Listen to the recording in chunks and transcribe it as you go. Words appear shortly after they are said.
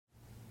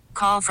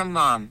Call from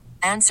mom.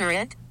 Answer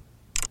it.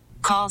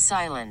 Call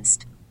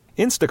silenced.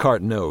 Instacart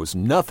knows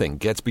nothing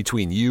gets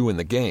between you and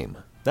the game.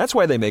 That's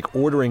why they make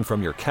ordering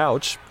from your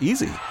couch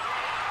easy.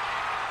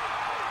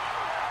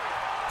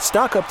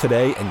 Stock up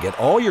today and get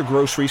all your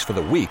groceries for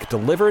the week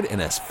delivered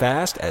in as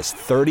fast as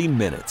 30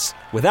 minutes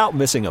without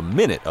missing a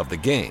minute of the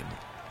game.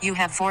 You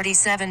have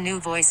 47 new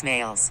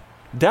voicemails.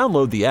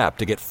 Download the app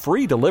to get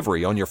free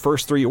delivery on your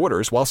first 3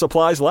 orders while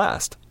supplies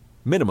last.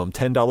 Minimum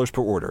 $10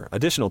 per order.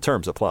 Additional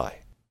terms apply.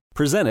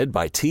 Presented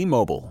by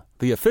T-Mobile,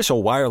 the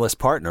official wireless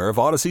partner of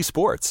Odyssey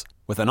Sports.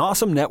 With an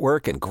awesome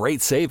network and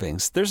great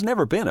savings, there's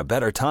never been a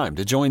better time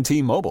to join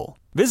T-Mobile.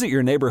 Visit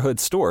your neighborhood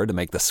store to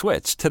make the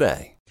switch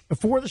today.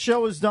 Before the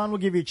show is done, we'll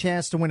give you a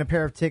chance to win a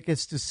pair of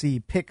tickets to see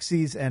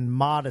Pixies and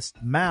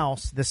Modest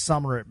Mouse this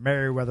summer at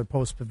Merriweather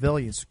Post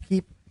Pavilion. So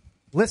keep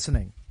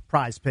listening,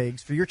 Prize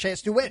Pigs, for your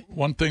chance to win.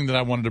 One thing that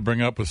I wanted to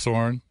bring up with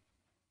Soren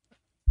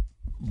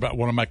about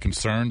one of my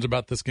concerns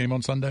about this game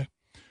on Sunday,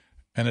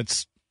 and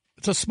it's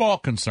a small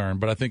concern,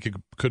 but I think it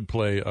could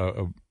play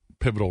a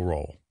pivotal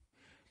role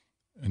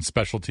in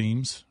special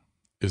teams,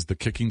 is the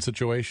kicking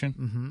situation.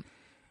 Mm-hmm.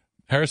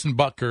 Harrison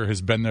Butker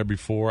has been there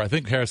before. I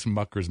think Harrison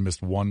Butker has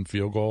missed 1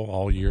 field goal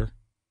all year. I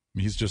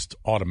mean, he's just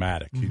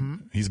automatic. Mm-hmm.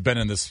 He's been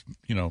in this,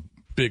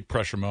 big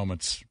pressure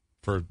moments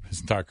for his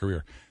entire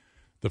career.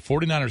 The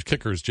 49ers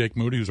kicker is Jake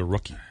Moody, who's a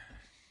rookie.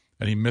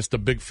 And he missed a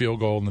big field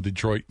goal in the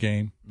Detroit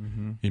game.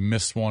 Mm-hmm. He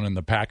missed one in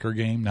the Packer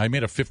game. Now, he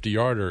made a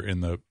 50-yarder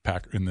in the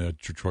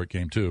Detroit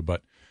game, too.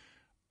 But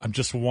I'm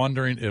just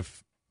wondering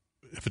if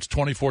it's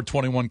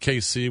 24-21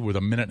 KC with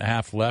a minute and a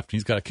half left, and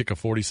he's got to kick a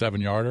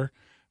 47-yarder,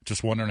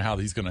 just wondering how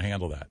he's going to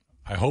handle that.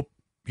 I hope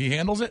he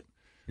handles it.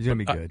 He's going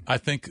to be good. I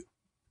think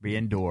be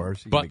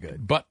indoors. He's going to be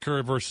good.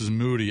 Butker versus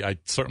Moody, I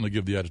certainly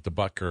give the edge to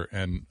Butker.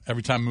 And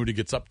every time Moody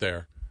gets up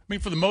there, I mean,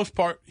 for the most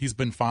part, he's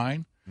been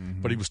fine.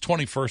 Mm-hmm. But he was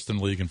 21st in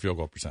the league in field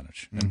goal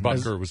percentage, and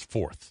Butker was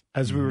 4th.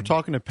 As we were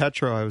talking to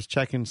Petro, I was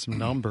checking some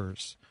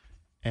numbers,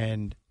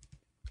 and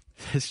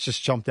this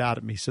just jumped out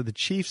at me. So the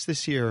Chiefs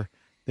this year,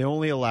 they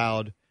only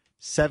allowed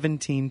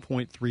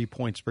 17.3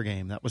 points per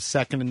game. That was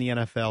second in the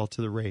NFL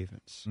to the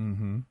Ravens.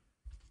 Mm-hmm.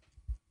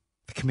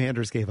 The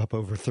Commanders gave up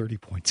over 30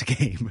 points a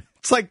game.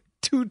 It's like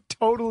two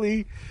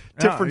totally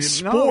different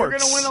sports. No, we're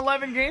going to win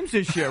 11 games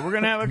this year. We're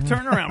going to have a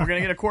turnaround. We're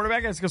going to get a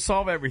quarterback that's going to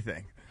solve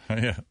everything.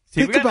 Yeah.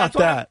 Think about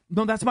that.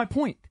 That's my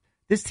point.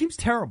 This team's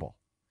terrible.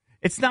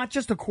 It's not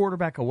just a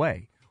quarterback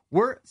away.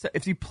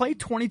 If you play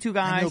 22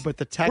 guys, I know, but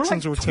the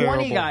Texans we're were 20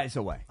 terrible. guys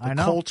away. The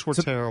Colts were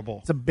terrible.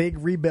 It's a big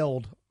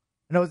rebuild.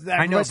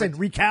 I know. Said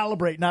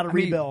recalibrate, not a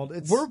rebuild.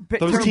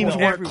 Those teams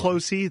weren't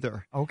close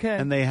either. Okay,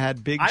 and they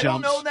had big jumps. I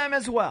don't know them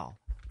as well.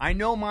 I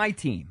know my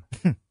team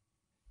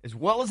as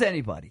well as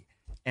anybody.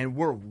 And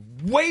we're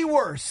way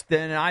worse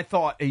than I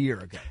thought a year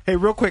ago. Hey,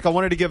 real quick, I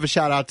wanted to give a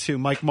shout-out to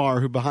Mike Marr,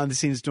 who behind the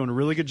scenes is doing a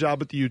really good job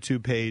with the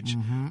YouTube page.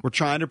 Mm-hmm. We're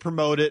trying to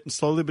promote it, and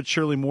slowly but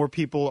surely more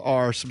people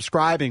are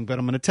subscribing. But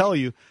I'm going to tell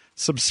you,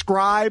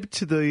 subscribe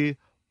to the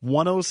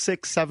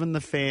 106.7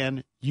 The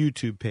Fan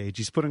YouTube page.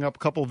 He's putting up a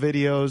couple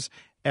videos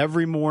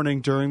every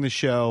morning during the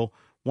show.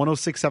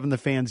 106.7 The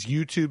Fan's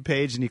YouTube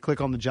page, and you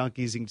click on the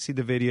Junkies, you can see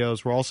the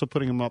videos. We're also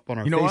putting them up on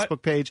our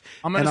Facebook page.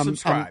 I'm going to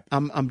subscribe.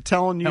 I'm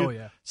telling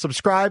you,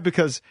 subscribe,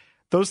 because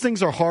those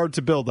things are hard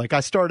to build. Like, I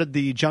started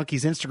the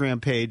Junkies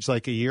Instagram page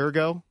like a year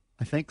ago,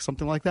 I think,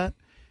 something like that.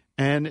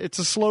 And it's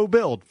a slow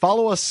build.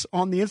 Follow us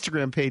on the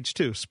Instagram page,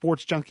 too,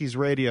 Sports Junkies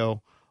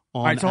Radio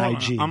on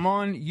IG. I'm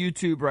on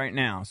YouTube right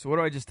now. So what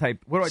do I just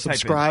type? What do I type in?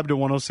 Subscribe to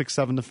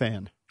 106.7 The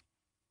Fan.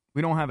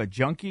 We don't have a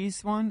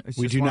Junkies one? It's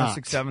we just do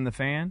 106.7 The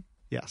Fan?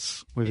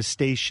 Yes, we have a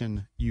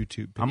station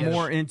YouTube page. I'm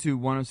more into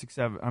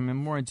 106.7. I'm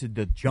more into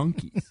the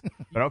Junkies.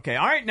 But okay,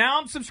 all right, now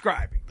I'm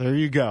subscribing. There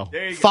you go.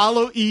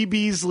 Follow E.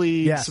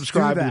 Beasley. Yes,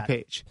 subscribe to the that.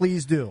 page.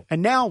 Please do.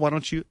 And now, why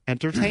don't you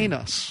entertain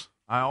us?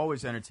 I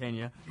always entertain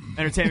you.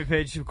 Entertainment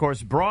page, of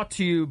course, brought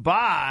to you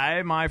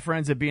by my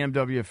friends at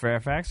BMW of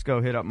Fairfax. Go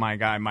hit up my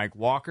guy, Mike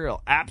Walker.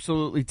 He'll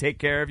absolutely take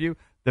care of you.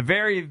 The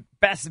very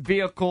best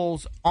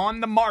vehicles on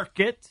the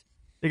market.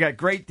 They got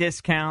great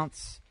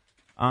discounts.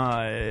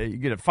 You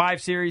get a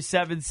 5 Series,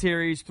 7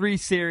 Series, 3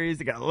 Series.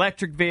 They got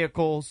electric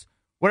vehicles,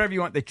 whatever you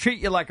want. They treat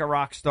you like a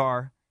rock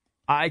star.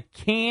 I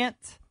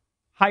can't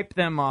hype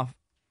them up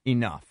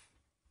enough.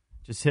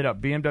 Just hit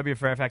up BMW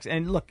Fairfax.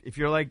 And look, if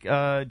you're like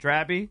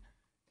Drabby,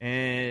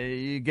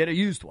 you get a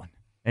used one,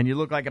 and you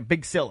look like a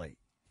big silly.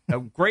 The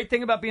great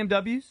thing about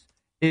BMWs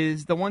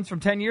is the ones from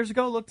 10 years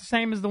ago look the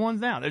same as the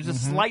ones now. There's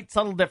just slight,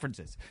 subtle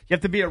differences. You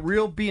have to be a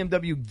real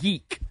BMW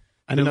geek.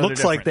 And it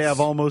looks like they have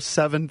almost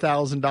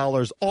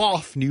 $7,000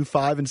 off new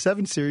 5 and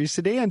 7 Series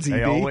sedans, EB.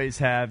 They always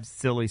have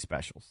silly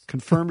specials.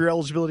 Confirm your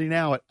eligibility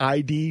now at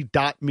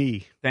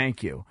ID.me.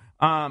 Thank you.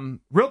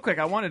 Real quick,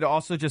 I wanted to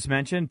also just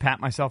mention, pat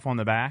myself on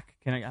the back.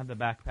 Can I have the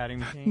back patting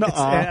machine? No,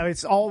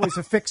 it's always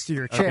affixed to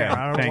your chair. Okay,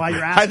 I don't know why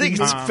you're asking. I think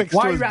it's fixed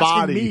why to his you're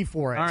body. asking me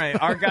for it. All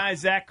right, our guy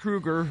Zach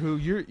Kruger, who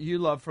you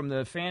love from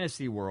the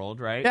fantasy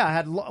world, right?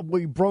 Yeah,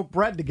 we broke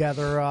bread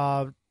together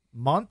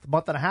month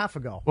and a half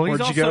ago. Well,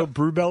 Where'd you go?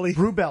 Brew Belly?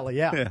 Brew Belly,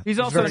 yeah. He's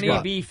also an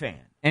EB fan,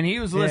 and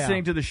he was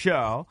listening to the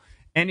show,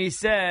 And he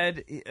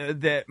said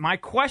that my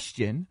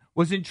question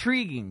was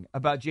intriguing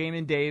about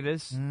Jamin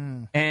Davis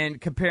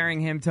and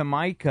comparing him to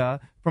Micah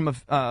from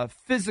a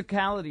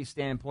physicality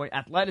standpoint,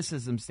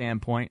 athleticism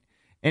standpoint.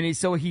 And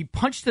he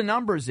punched the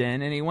numbers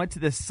in, and he went to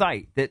this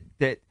site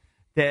that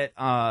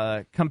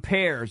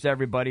compares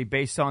everybody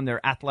based on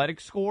their athletic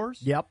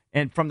scores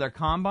and from their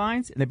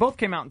combines. And they both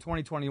came out in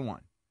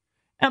 2021.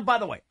 And by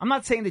the way, I'm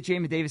not saying that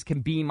Jamin Davis can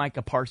be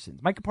Micah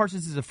Parsons. Micah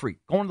Parsons is a freak,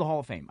 going to the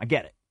Hall of Fame. I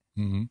get it.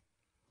 Mm-hmm.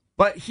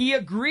 But he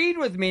agreed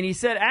with me, and he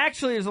said,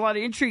 actually, there's a lot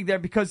of intrigue there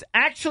because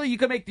actually you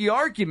can make the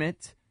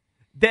argument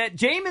that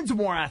Jamin's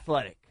more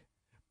athletic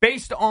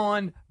based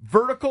on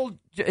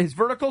his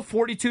vertical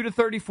 42 to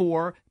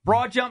 34,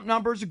 broad jump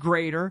numbers are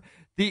greater.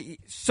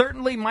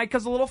 Certainly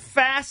Micah's a little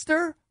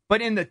faster,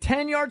 but in the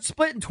 10-yard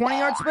split and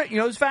 20-yard split, you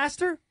know who's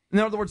faster? In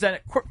other words,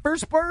 that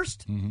first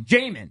burst,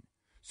 Jamin.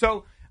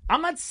 So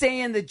I'm not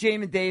saying that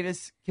Jamin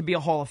Davis can be a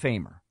Hall of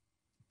Famer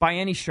by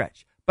any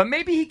stretch, but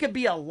maybe he could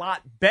be a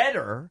lot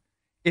better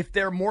if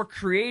they're more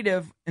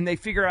creative and they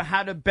figure out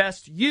how to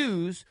best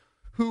use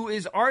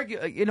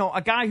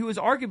a guy who is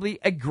arguably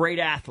a great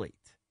athlete.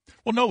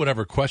 Well, no one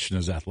ever questioned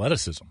his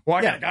athleticism. Well,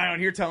 I got a guy on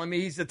here telling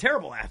me he's a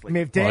terrible athlete. I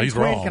mean, if Dan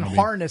Quinn can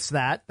harness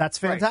that, that's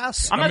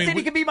fantastic. I'm not saying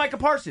he can be Micah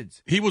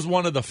Parsons. He was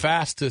one of the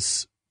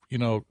fastest,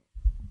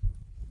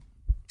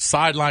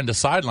 sideline to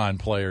sideline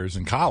players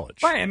in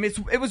college. Right. I mean,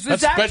 it was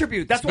his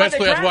attribute. That's why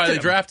they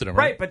drafted him.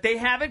 Right. But they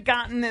haven't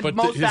gotten the but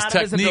most out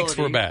of his ability. His techniques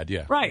were bad,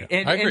 yeah. Right.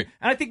 Yeah. I agree.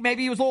 And I think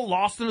maybe he was a little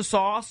lost in the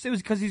sauce. It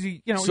was because he's,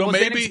 he was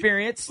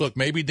inexperienced. Look,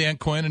 maybe Dan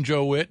Quinn and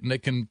Joe Witt, and they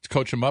can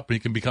coach him up, and he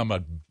can become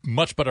a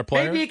much better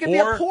player. Maybe he can be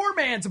a poor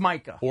man's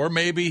Micah. Or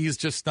maybe he's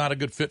just not a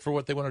good fit for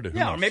what they want to do.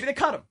 Yeah, or maybe they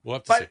cut him. We'll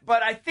have to see.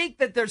 But I think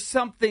that there's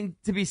something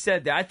to be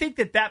said there. I think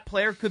that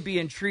player could be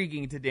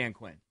intriguing to Dan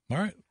Quinn. All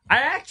right. I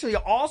actually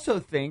also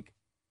think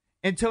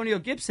Antonio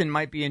Gibson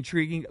might be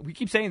intriguing. We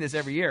keep saying this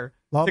every year.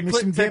 To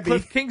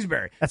Cliff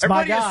Kingsbury. That's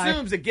Everybody my guy.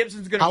 assumes that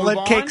Gibson's going to move on.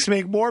 I'll let Cakes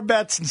make more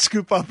bets and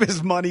scoop up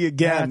his money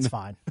again. That's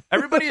fine.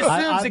 Everybody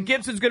assumes that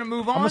Gibson's going to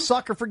move on. I'm a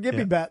sucker for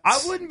Gibby bets. I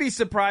wouldn't be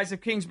surprised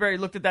if Kingsbury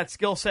looked at that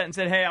skill set and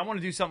said, hey, I want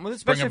to do something with it,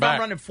 especially if I'm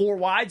running four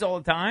wides all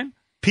the time.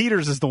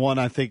 Peters is the one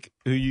I think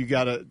who you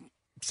got to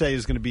say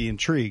is going to be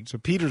intrigued. So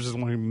Peters is the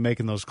one who's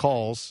making those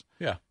calls.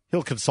 Yeah.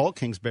 He'll consult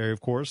Kingsbury,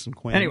 of course, and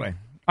Quinn. Anyway.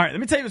 All right,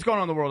 let me tell you what's going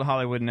on in the world of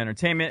Hollywood and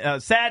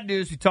entertainment. Sad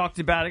news, we talked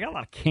about it. Got a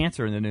lot of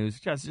cancer in the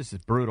news. It's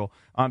just brutal.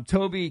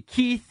 Toby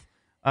Keith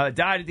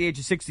died at the age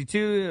of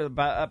 62,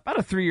 about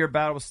a 3-year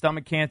battle with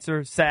stomach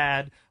cancer.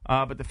 Sad.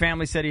 But the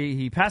family said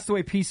he passed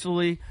away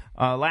peacefully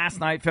last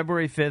night,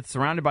 February 5th,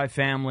 surrounded by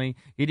family.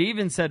 He'd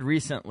even said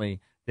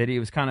recently that he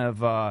was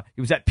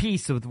he was at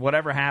peace with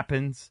whatever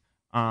happens.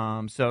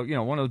 So,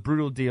 one of those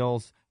brutal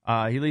deals.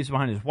 He leaves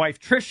behind his wife,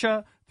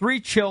 Trisha,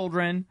 3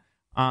 children.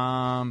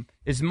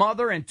 His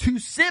mother and 2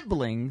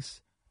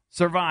 siblings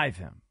survive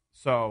him.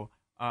 So,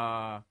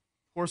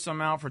 pour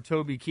some out for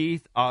Toby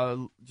Keith,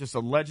 just a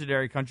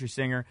legendary country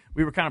singer.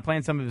 We were kind of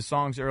playing some of his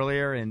songs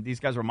earlier, and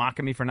these guys were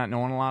mocking me for not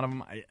knowing a lot of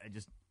them. I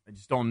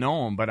just don't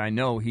know him, but I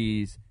know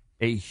he's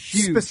a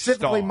huge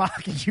specifically star.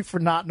 mocking you for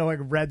not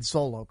knowing Red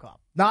Solo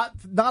Cup, not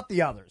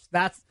the others.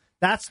 That's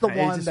the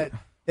one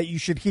that you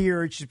should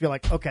hear. You should be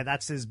like, okay,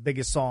 that's his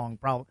biggest song,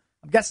 probably.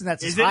 I'm guessing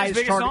that's his highest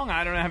biggest song?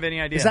 I don't have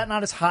any idea. Is that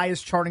not his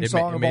highest charting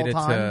song of all time? It made it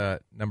to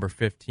number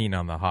 15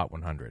 on the Hot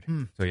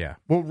 100. So, yeah.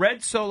 Well,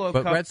 Red Solo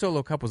Cup. But Red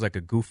Solo Cup was like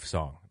a goof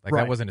song.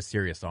 That wasn't a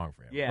serious song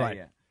for him. Yeah, right.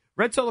 Yeah.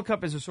 Red Solo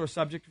Cup is a sore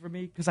subject for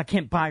me because I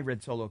can't buy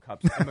Red Solo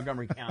Cups in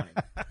Montgomery County.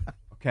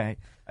 Okay?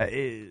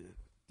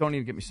 Don't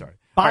even get me started.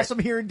 Buy some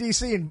here in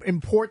D.C. and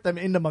import them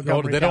into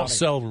Montgomery County. They don't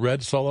sell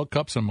Red Solo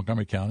Cups in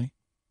Montgomery County?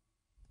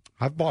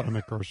 I've bought them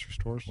at grocery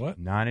stores. What?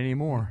 Not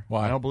anymore.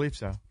 Why? I don't believe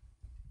so.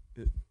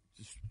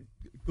 Just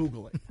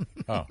Google it.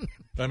 Oh,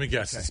 let me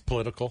guess. It's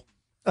political.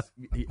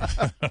 You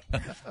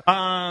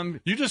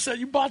just said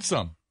you bought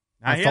some.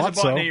 He hasn't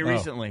bought any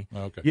recently.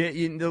 Oh, okay.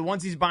 Yeah, the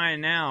ones he's buying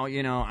now,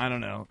 I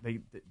don't know. They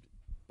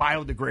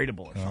biodegradable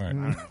or something. All right. I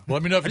don't know. Well,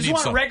 let me know if I you just need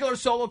want some. a regular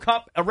Solo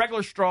Cup, a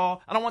regular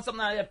straw. I don't want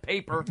something out of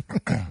paper.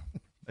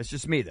 That's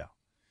just me, though.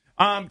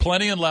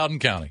 Plenty in Loudoun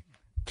County.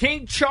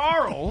 King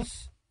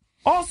Charles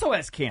also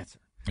has cancer.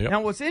 Yep.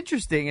 Now, what's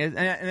interesting is,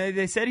 and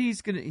they said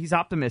he's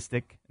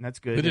optimistic, and that's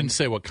good. They didn't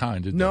say what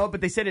kind, did they? No, but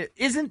they said it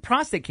isn't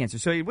prostate cancer.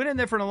 So he went in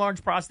there for an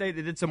enlarged prostate.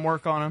 They did some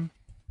work on him,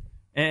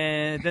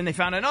 and then they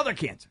found another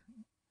cancer.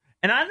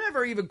 And I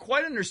never even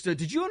quite understood.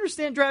 Did you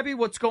understand, Drabby,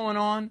 what's going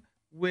on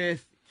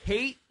with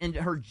Kate and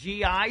her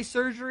GI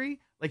surgery?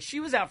 Like, she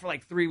was out for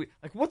like 3 weeks.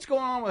 Like, what's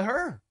going on with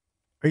her?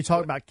 Are you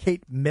talking about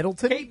Kate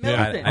Middleton? Kate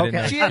Middleton. I didn't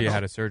know she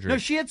had a surgery. No,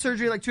 she had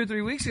surgery like 2 or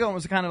 3 weeks ago and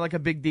was kind of like a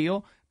big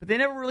deal. But they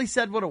never really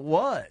said what it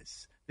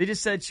was. They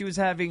just said she was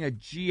having a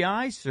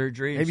GI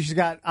surgery. Maybe she's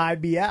got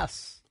IBS.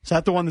 Is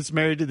that the one that's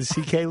married to the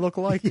CK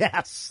lookalike?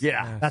 Yes.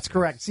 Yeah. That's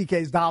correct.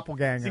 CK's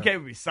doppelganger. CK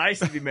would be nice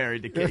to be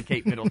married to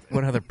Kate Middleton.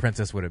 What other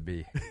princess would it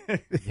be?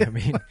 I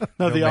mean,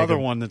 No, the other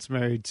one that's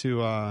married to.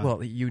 Well,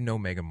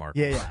 Meghan Markle.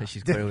 Yeah.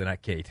 She's clearly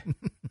not Kate.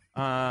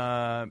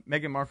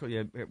 Meghan Markle.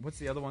 Yeah. What's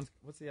the other one?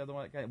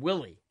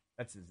 Willie.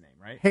 That's his name,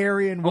 right?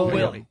 Harry and Oh,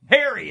 William. Willie.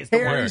 Harry is the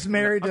one. Harry's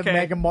married to Okay.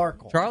 Meghan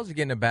Markle. Charles is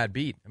getting a bad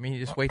beat. I mean, he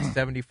just waits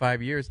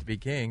 75 years to be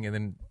king, and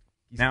then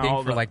he's Now king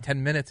all for the- like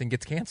 10 minutes and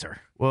gets cancer.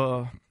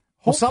 Well,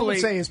 Well, some would hopefully-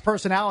 say his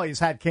personality has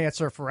had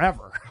cancer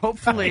forever.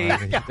 Hopefully,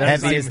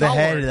 Heavy is the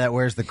head that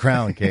wears the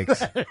crown, Kicks.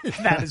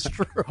 That is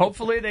true.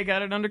 hopefully they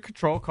got it under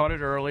control, caught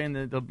it early, and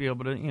then they'll be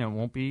able to,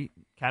 won't be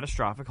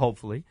catastrophic.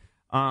 Hopefully,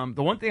 the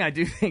one thing I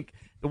do think,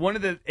 one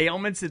of the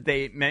ailments that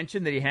they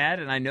mentioned that he had,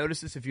 and I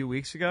noticed this a few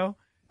weeks ago.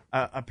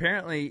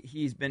 Apparently,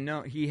 he's been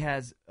known. He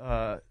has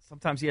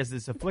sometimes he has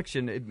this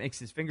affliction. It makes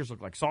his fingers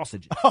look like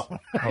sausages. Oh,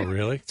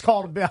 really? It's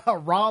called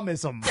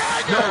Romism.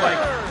 No,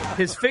 like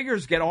his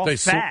fingers get all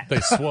fat.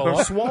 They swell They're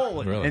up?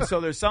 swollen, Really? and so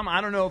there's some.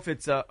 I don't know if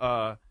it's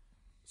a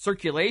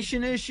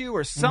circulation issue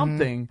or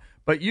something,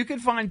 but you can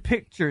find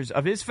pictures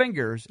of his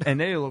fingers, and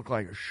they look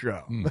like a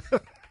show.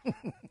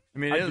 I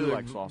mean, I they do look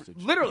like sausage.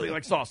 literally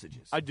like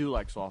sausages. I do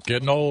like sausage.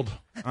 Getting old.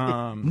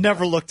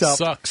 Never looked up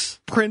Sucks.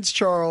 Prince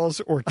Charles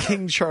or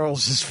King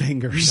Charles's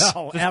fingers.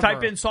 No, Just ever.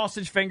 type in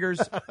sausage fingers,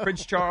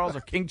 Prince Charles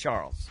or King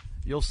Charles.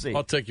 You'll see.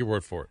 I'll take your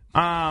word for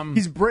it.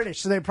 He's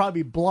British, so they'd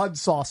probably be blood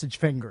sausage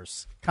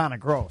fingers. Kind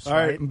of gross, All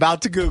right, right? I'm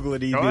about to Google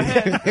it, EB. Go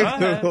ahead. Go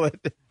Google ahead.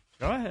 it.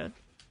 Go ahead.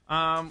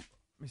 Let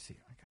me see.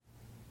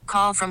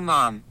 Call from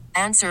mom.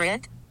 Answer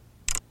it.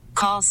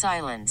 Call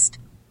silenced.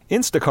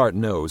 Instacart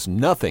knows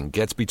nothing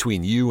gets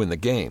between you and the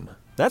game.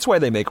 That's why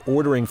they make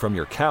ordering from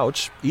your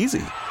couch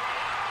easy.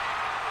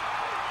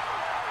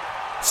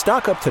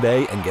 Stock up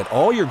today and get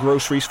all your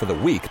groceries for the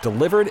week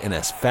delivered in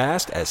as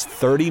fast as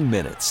 30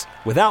 minutes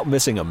without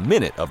missing a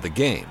minute of the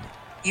game.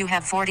 You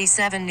have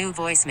 47 new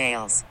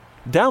voicemails.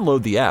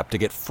 Download the app to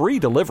get free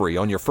delivery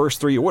on your first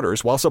 3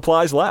 orders while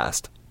supplies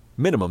last.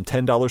 Minimum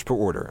 $10 per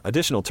order.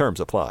 Additional terms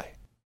apply.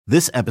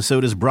 This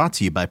episode is brought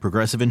to you by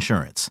Progressive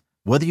Insurance.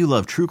 Whether you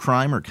love true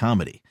crime or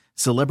comedy,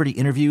 celebrity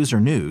interviews or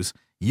news,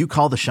 you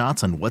call the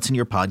shots on what's in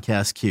your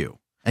podcast queue.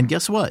 And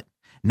guess what?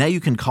 Now you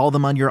can call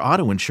them on your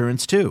auto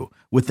insurance too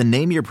with the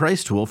Name Your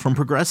Price tool from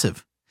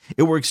Progressive.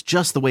 It works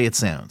just the way it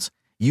sounds.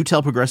 You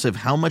tell Progressive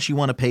how much you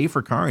want to pay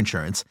for car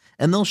insurance,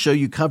 and they'll show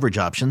you coverage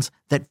options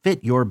that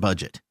fit your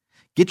budget.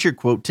 Get your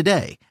quote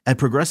today at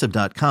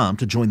Progressive.com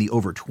to join the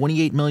over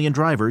 28 million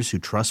drivers who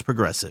trust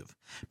Progressive.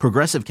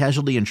 Progressive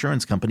Casualty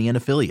Insurance Company and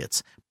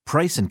Affiliates.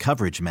 Price and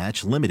coverage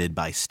match limited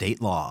by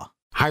state law.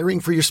 Hiring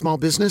for your small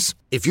business?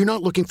 If you're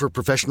not looking for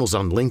professionals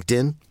on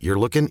LinkedIn, you're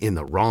looking in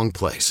the wrong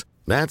place.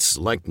 That's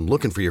like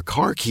looking for your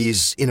car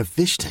keys in a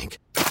fish tank.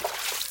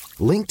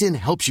 LinkedIn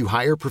helps you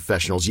hire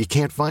professionals you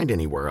can't find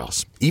anywhere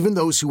else, even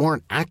those who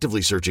aren't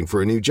actively searching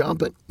for a new job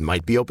but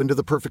might be open to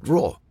the perfect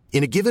role.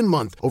 In a given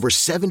month, over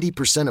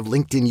 70% of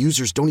LinkedIn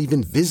users don't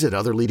even visit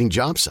other leading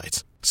job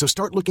sites. So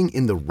start looking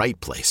in the right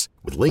place.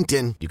 With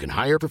LinkedIn, you can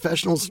hire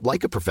professionals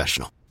like a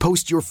professional.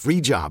 Post your free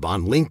job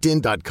on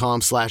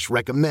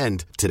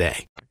linkedin.com/recommend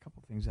today. A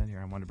couple things in here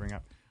I wanted to bring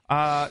up.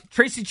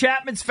 Tracy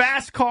Chapman's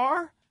fast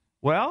car.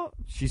 Well,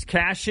 she's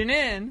cashing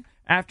in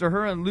after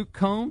her and Luke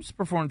Combs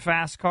performed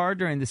Fast Car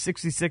during the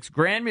 66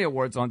 Grammy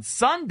Awards on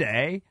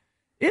Sunday.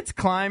 It's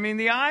climbing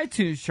the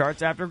iTunes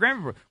charts after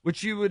Grammy,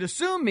 which you would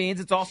assume means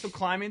it's also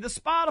climbing the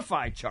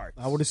Spotify charts.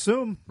 I would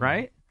assume.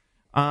 Right?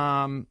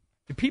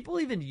 Do people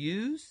even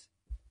use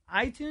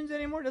iTunes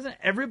anymore? Doesn't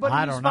everybody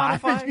I use don't know. I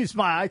Spotify? haven't used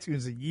my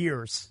iTunes in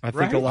years. I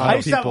think Right? a I lot of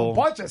used to have a people.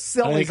 bunch of I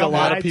sillies think a on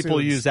lot my of people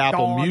iTunes. use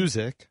Apple Dawn.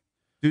 Music.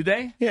 Do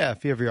they? Yeah,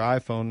 if you have your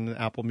iPhone,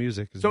 Apple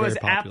Music is So very has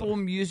popular. Apple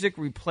Music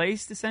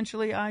replaced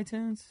essentially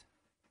iTunes?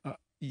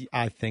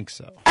 I think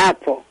so.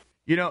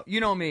 You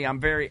know me. I'm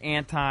very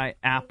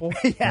anti-Apple.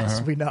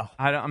 Yes, we know.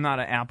 I'm not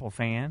an Apple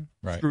fan.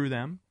 Right. Screw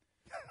them.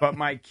 But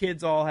my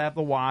kids all have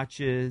the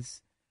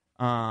watches.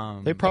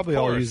 They probably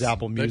all course. use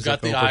Apple They've Music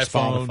got the over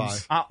iPhones.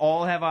 Spotify. I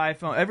all have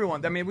iPhone.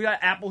 Everyone. I mean, we got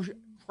Apple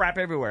crap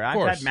everywhere. I've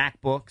had course.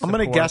 MacBooks. I'm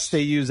going to guess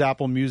they use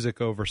Apple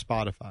Music over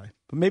Spotify,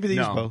 but maybe they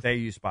use No, both. they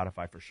use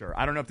Spotify for sure.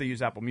 I don't know if they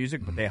use Apple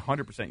Music, but they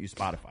 100% use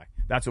Spotify.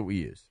 That's what we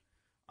use.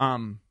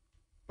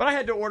 But I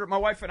had to order. My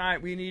wife and I,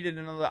 we needed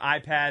another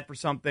iPad for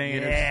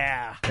something.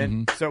 Yeah.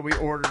 And so we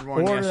ordered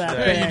one Order that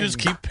yesterday. Yeah, you just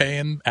keep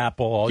paying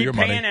Apple all Keep your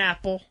money. paying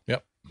Apple.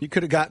 Yep. You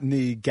could have gotten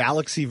the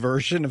Galaxy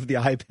version of the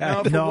iPad.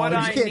 No, but No, what you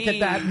I can't need, get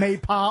that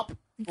Maypop.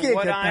 You for can't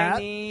what get I that.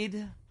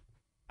 need,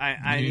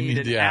 I You need need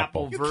an the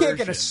Apple You version. can't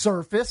get a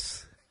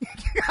Surface.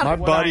 My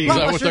buddy, Is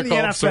that Unless what you're they're in the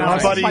called, NFL, Surface? My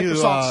it's buddy who,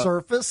 Microsoft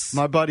Surface.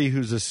 my buddy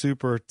who's a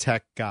super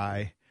tech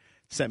guy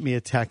sent me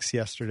a text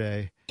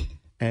yesterday,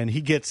 and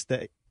he gets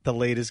the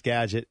latest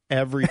gadget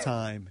every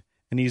time,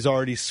 and he's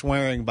already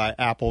swearing by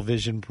Apple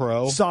Vision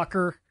Pro.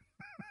 Sucker.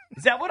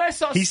 Is that what I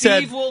saw? He Steve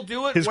said will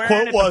do it. his wearing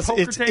quote at the was,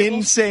 poker "It's tables?"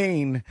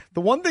 insane." The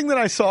one thing that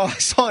I saw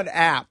an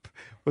app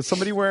with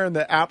somebody wearing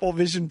the Apple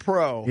Vision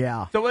Pro.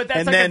 Yeah. So that's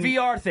And like then- a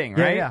VR thing,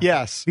 Yeah, right? yeah.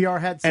 Yes.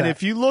 VR headset. And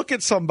if you look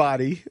at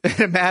somebody, and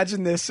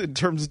imagine this in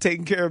terms of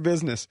taking care of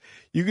business,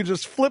 you can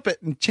just flip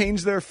it and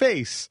change their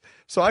face.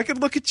 So I could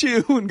look at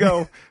you and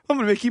go, I'm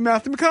going to make you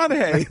Matthew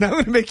McConaughey, and I'm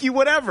going to make you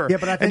whatever. Yeah,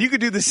 but I think- and you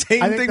could do the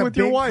same I think thing the with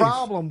your big wife.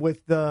 problem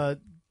with that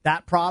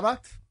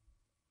product,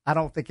 I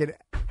don't think it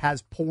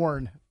has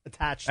porn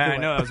attached to it. I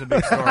know that was a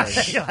big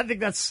story. Yeah, I think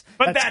that's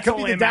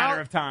only a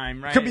matter of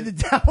time, right? Could be the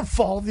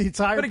downfall of the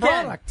entire But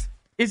again, product.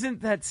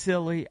 Isn't that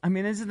silly? I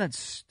mean, isn't that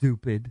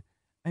stupid?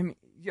 I mean,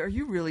 are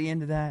you really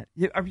into that?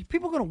 Are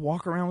people going to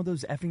walk around with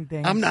those effing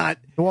things? I'm not.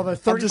 Well, they're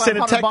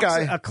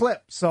 $3,500 a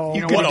clip, so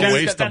What a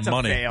waste of that's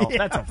money. A fail.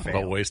 That's a fail.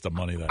 What a waste of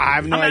money that I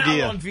have would no be.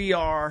 idea. Out on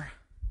VR.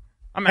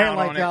 I'm Hey, out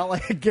on it.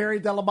 like Gary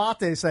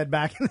Delamate said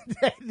back in the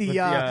day,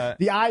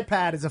 the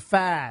iPad is a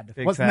fad.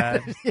 Big Wasn't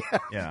fad.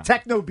 that? Yeah.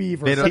 Techno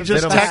Beaver. Bit of- He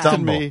just bit of a texted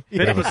stumble. me.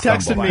 Bit of a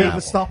stumble by Bit of Apple.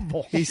 a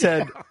stumble.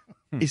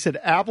 He said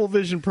Apple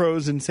Vision Pro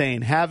is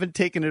insane. Haven't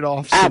taken it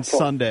off since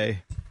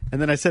Sunday.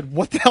 And then I said,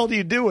 what the hell do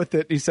you do with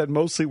it? And he said,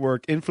 mostly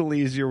work.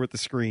 Infinitely easier with the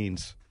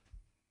screens.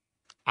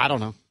 I don't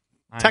know.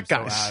 Tech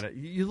guys.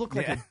 You look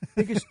like the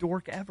biggest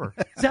dork ever.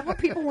 Is that what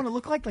people want to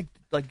look like?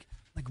 Like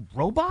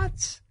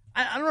robots?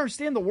 I don't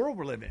understand the world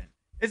we're living in.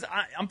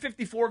 I'm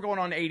 54 going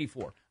on to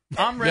 84.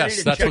 I'm ready to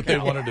Yes, that's check what they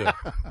out. want to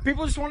do.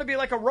 People just want to be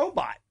like a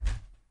robot.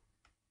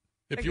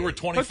 If you were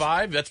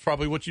 25, that's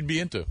probably what you'd be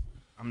into.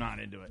 I'm not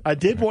into it. I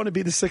did want to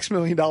be the $6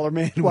 million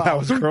man when Well, I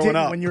was who growing didn't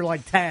up. when you're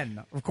like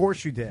 10? Of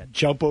course you did.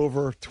 Jump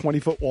over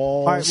 20-foot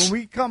walls. All right, when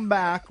we come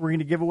back, we're going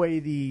to give away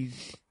the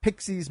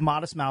Pixies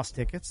Modest Mouse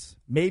tickets,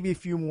 maybe a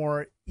few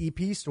more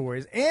EP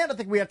stories, and I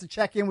think we have to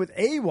check in with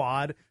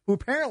AWOD, who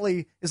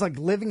apparently is like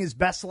living his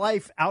best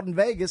life out in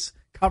Vegas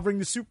covering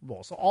the Super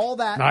Bowl. So all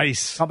that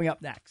coming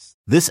up next.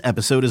 This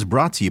episode is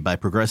brought to you by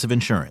Progressive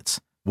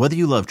Insurance. Whether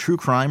you love true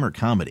crime or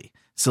comedy,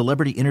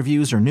 celebrity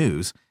interviews or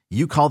news,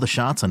 you call the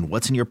shots on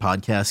what's in your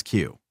podcast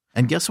queue.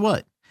 And guess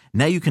what?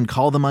 Now you can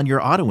call them on your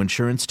auto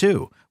insurance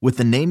too with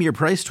the Name Your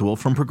Price tool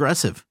from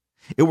Progressive.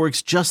 It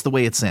works just the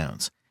way it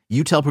sounds.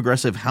 You tell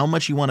Progressive how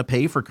much you want to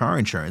pay for car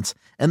insurance,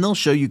 and they'll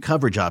show you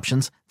coverage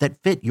options that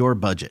fit your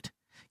budget.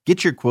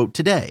 Get your quote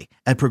today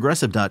at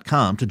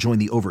Progressive.com to join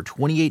the over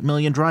 28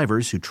 million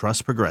drivers who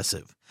trust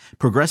Progressive.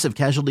 Progressive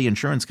Casualty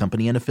Insurance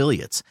Company and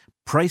Affiliates.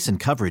 Price and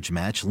coverage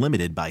match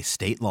limited by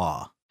state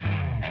law.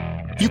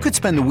 You could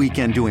spend the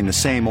weekend doing the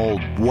same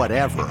old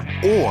whatever,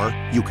 or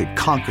you could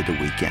conquer the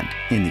weekend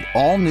in the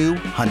all-new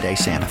Hyundai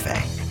Santa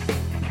Fe.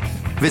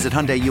 Visit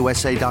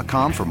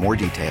HyundaiUSA.com for more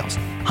details.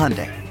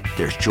 Hyundai,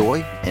 there's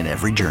joy in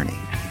every journey.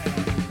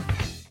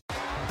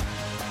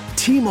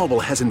 T-Mobile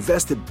has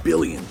invested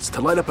billions to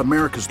light up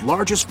America's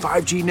largest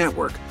 5G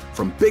network,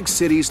 from big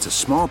cities to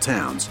small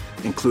towns,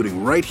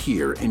 including right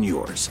here in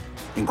yours.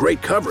 And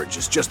great coverage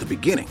is just the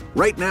beginning.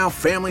 Right now,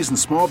 families and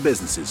small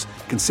businesses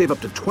can save up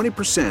to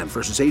 20%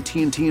 versus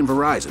AT&T and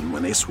Verizon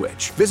when they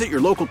switch. Visit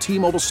your local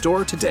T-Mobile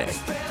store today.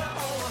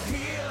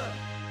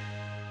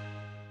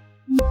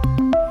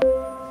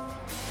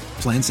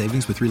 Plan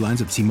savings with 3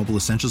 lines of T-Mobile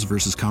Essentials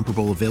versus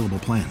comparable available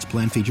plans.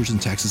 Plan features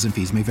and taxes and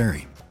fees may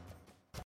vary.